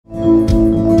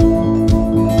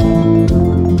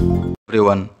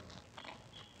Everyone,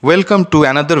 welcome to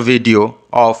another video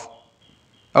of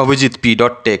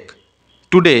avijitp-tech.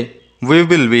 Today we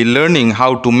will be learning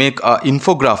how to make a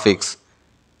infographics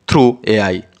through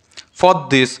AI. For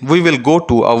this we will go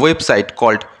to a website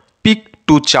called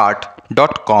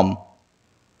piktochart.com.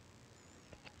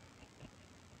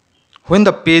 When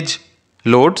the page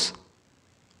loads,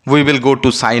 we will go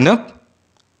to sign up.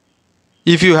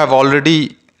 If you have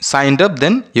already signed up,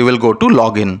 then you will go to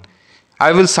login.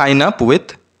 I will sign up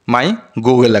with my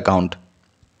Google account.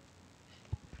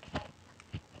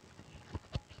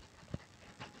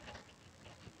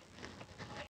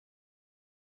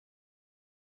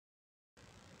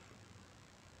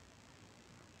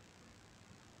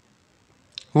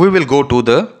 We will go to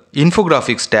the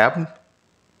Infographics tab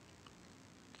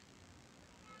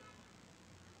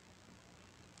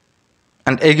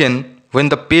and again when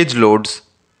the page loads,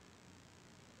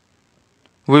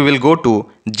 we will go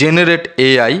to Generate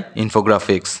AI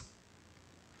Infographics.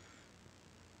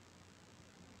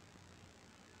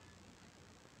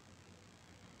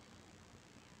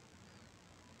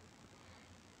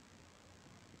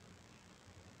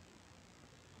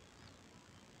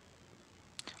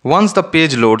 Once the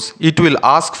page loads, it will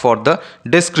ask for the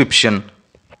description.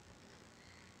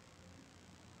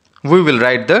 We will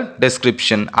write the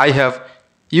description. I have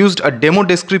used a demo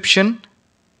description.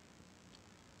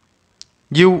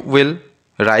 You will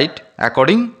write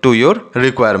according to your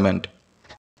requirement.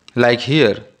 Like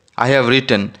here, I have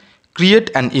written, create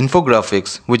an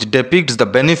infographics which depicts the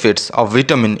benefits of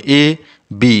vitamin A,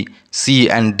 B, C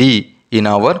and D in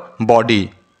our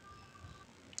body.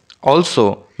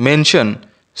 Also mention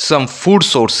some food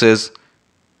sources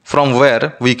from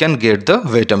where we can get the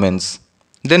vitamins.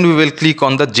 Then we will click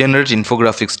on the Generate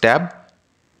Infographics tab.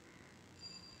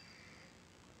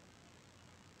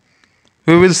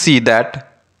 We will see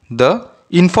that the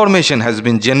information has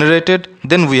been generated.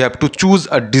 Then we have to choose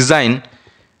a design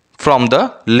from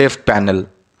the left panel.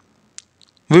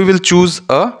 We will choose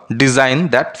a design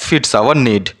that fits our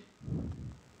need.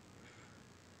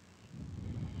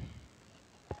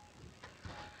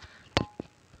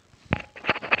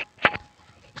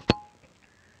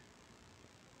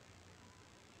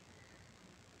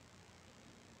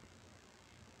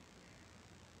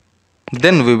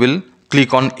 Then we will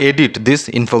click on edit this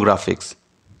infographics.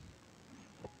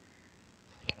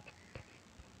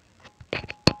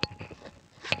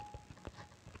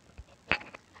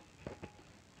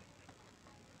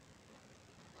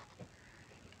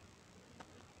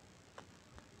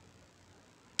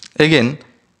 Again,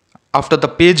 after the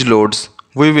page loads,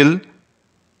 we will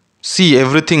see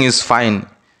everything is fine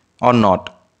or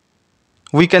not.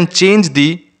 We can change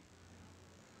the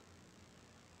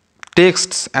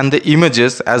texts and the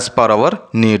images as per our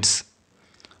needs.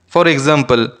 For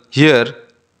example, here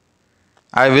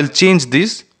I will change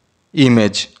this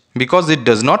image because it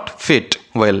does not fit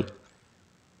well.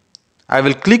 I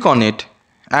will click on it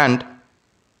and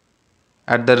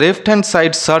at the left hand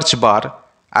side search bar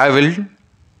I will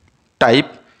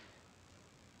type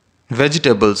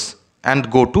vegetables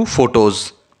and go to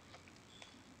photos.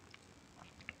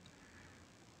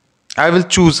 I will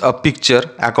choose a picture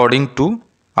according to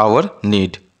our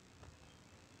need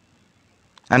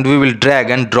and we will drag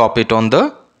and drop it on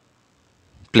the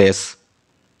place.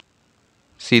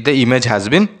 See, the image has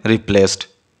been replaced.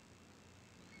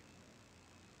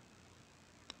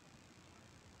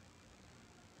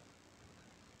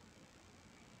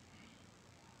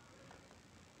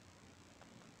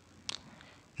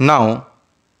 Now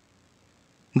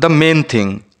the main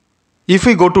thing, if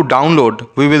we go to download,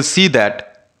 we will see that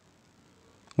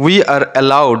we are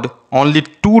allowed only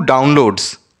 2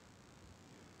 downloads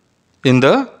in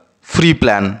the free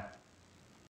plan.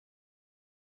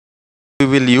 We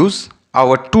will use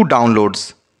our 2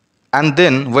 downloads and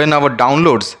then when our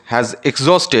downloads has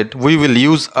exhausted, we will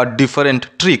use a different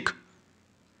trick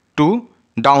to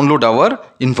download our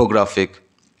infographic.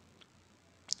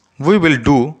 We will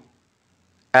do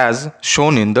as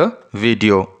shown in the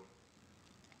video.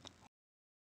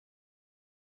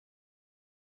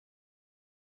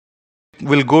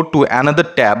 We'll go to another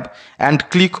tab and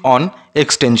click on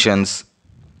extensions.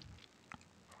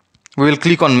 We will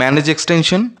click on manage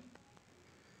extension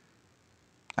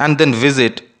and then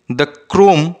visit the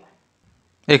Chrome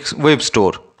web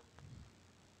store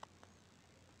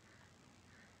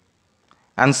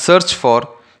and search for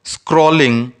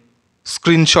scrolling,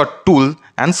 screenshot tool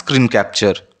and screen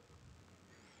capture.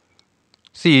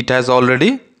 See, it has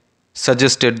already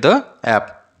suggested the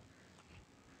app.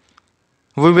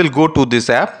 We will go to this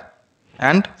app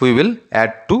and we will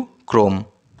add to Chrome.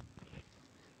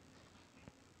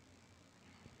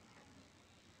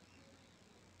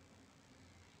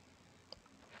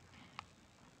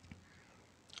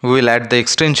 We will add the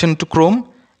extension to Chrome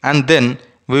and then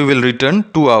we will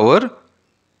return to our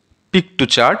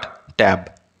Piktochart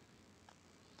tab.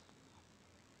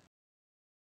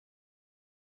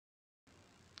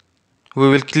 We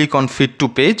will click on Fit to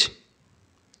Page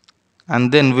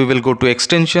and then we will go to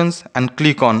Extensions and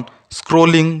click on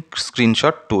Scrolling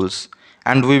Screenshot Tools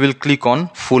and we will click on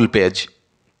Full Page.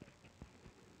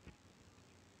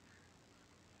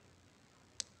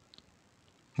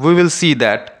 We will see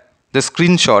that the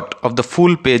screenshot of the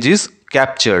full page is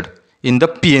captured in the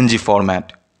PNG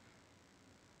format.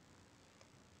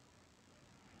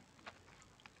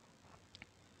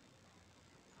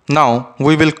 Now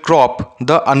we will crop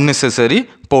the unnecessary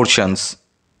portions.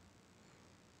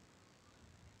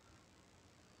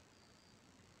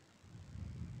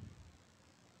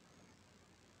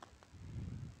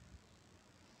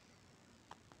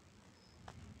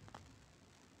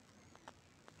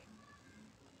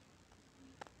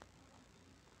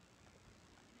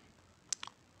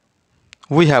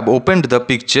 We have opened the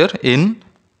picture in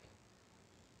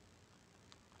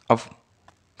a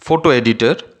photo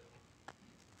editor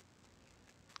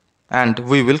and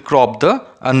we will crop the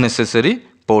unnecessary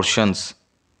portions.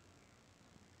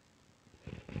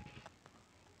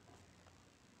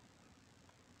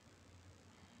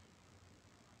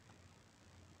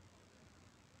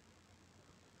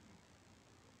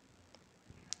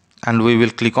 And we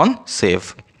will click on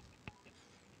Save.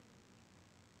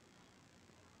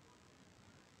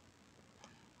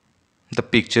 The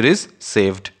picture is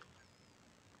saved.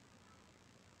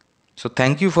 So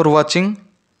thank you for watching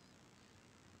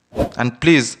and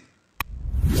please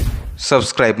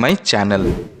subscribe my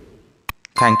channel.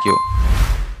 Thank you.